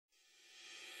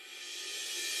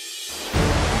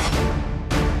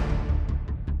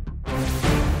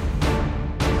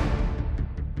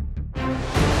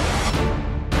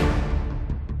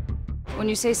When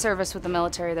you say service with the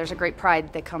military, there's a great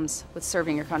pride that comes with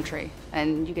serving your country,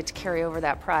 and you get to carry over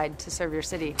that pride to serve your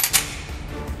city.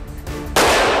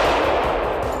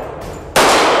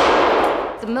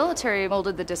 The military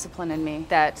molded the discipline in me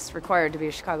that's required to be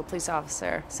a Chicago police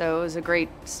officer, so it was a great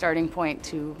starting point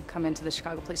to come into the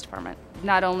Chicago Police Department.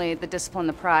 Not only the discipline,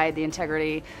 the pride, the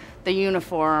integrity, the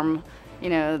uniform,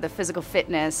 the physical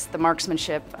fitness, the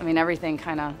marksmanship, everything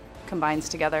kind of combines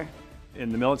together.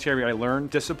 In the military, I learned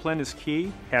discipline is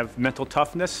key, have mental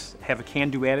toughness, have a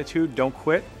can-do attitude, don't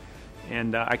quit,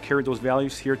 and I carried those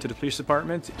values here to the police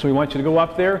department. So we want you to go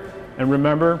up there and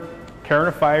remember care in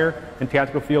a fire and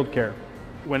tactical field care.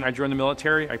 When I joined the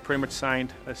military, I pretty much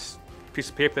signed a piece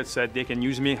of paper that said they can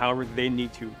use me however they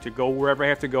need to go wherever I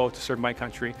have to go to serve my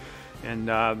country.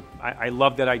 And I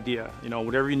love that idea.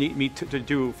 Whatever you need me to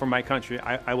do for my country,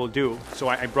 I will do. So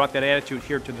I brought that attitude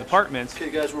here to the department. Okay,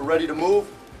 guys, we're ready to move.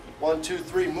 1, 2,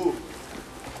 3, move.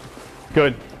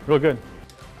 Good, real good.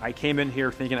 I came in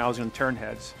here thinking I was going to turn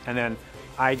heads, and then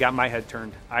I got my head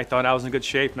turned. I thought I was in good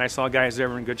shape, and I saw guys that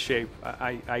were in good shape.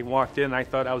 I walked in, and I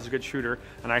thought I was a good shooter,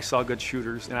 and I saw good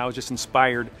shooters, and I was just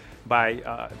inspired by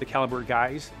the caliber of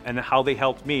guys and how they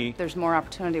helped me. There's more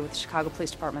opportunity with the Chicago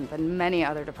Police Department than many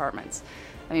other departments.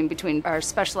 Between our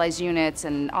specialized units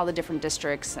and all the different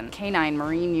districts and K-9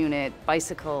 Marine unit,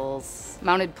 bicycles,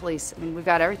 mounted police, we've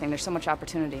got everything. There's so much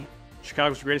opportunity.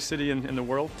 Chicago's the greatest city in the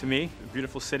world to me, a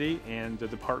beautiful city, and the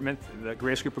department, the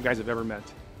greatest group of guys I've ever met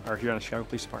are here on the Chicago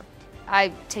Police Department.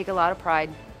 I take a lot of pride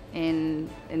in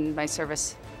my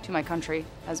service to my country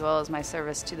as well as my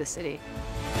service to the city.